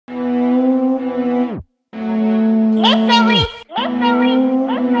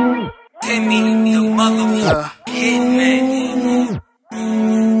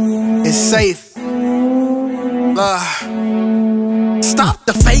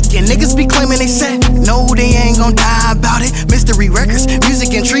asking. Niggas be claiming they set, no, they ain't gon' die about it. Mystery records,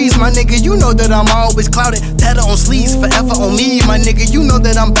 music and trees, my nigga, you know that I'm always clouded. Tattoo on sleeves, forever on me, my nigga, you know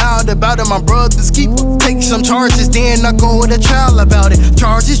that I'm bound about it. My brother's keeper, take some charges, then I go to trial about it.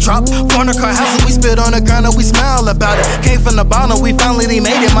 Charges drop, corner car house, and we spit on the ground and we smile about it. Came from the bottom, we finally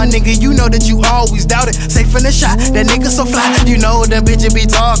made it, my nigga, you know that you always doubt it. Safe in the shot, that nigga so fly, you know that bitch be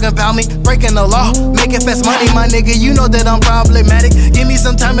talking about me. Breaking the law, making fast money, my nigga, you know that I'm problematic. Give me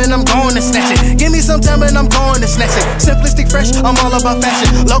some time and I'm going to snatch it. Give me some time and I'm going to snatch it. Simplistic fresh, I'm all about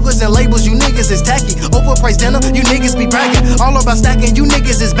fashion. Logos and labels, you niggas is tacky. Overpriced dinner, you niggas be bragging. All about stacking, you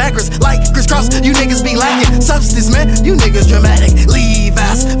niggas is backwards. Like crisscross, you niggas be lacking. Substance, man, you niggas dramatic.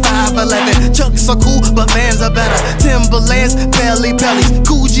 Levi's, 5'11", Chucks are cool, but Vans are better. Timberlands, belly bellies,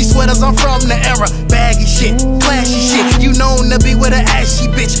 Gucci sweaters, I'm from the era. Baggy shit, flashy shit, you known to be with an ashy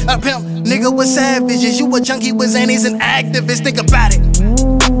bitch. A pimp, nigga with savages, you a junkie with zannies and activists, think about it.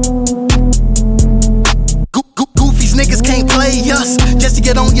 Goofies niggas can't play us, just to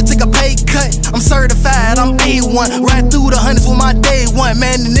get on you take a pay cut. I'm certified, I'm A1, ride through the hundreds with my day one.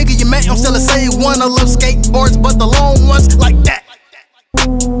 Man, the nigga you met, I'm still a SaYf. I love skateboards, but the long ones like that.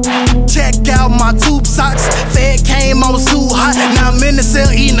 Check out my tube socks, Fed came, I was too hot. Now I'm in the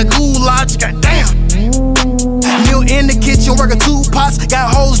cell eating a goulash, goddamn. Meal in the kitchen, working 2 pots.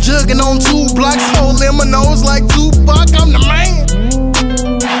 Got hoes jugging on 2 blocks. Hole in my nose like Tupac, I'm the man.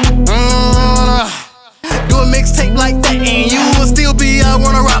 Do a mixtape like that and you will still be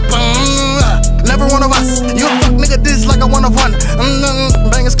one of rock. Never one of us. You a fuck nigga, this like a one of one.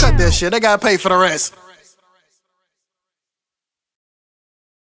 Bangers cut that shit, they gotta pay for the rest.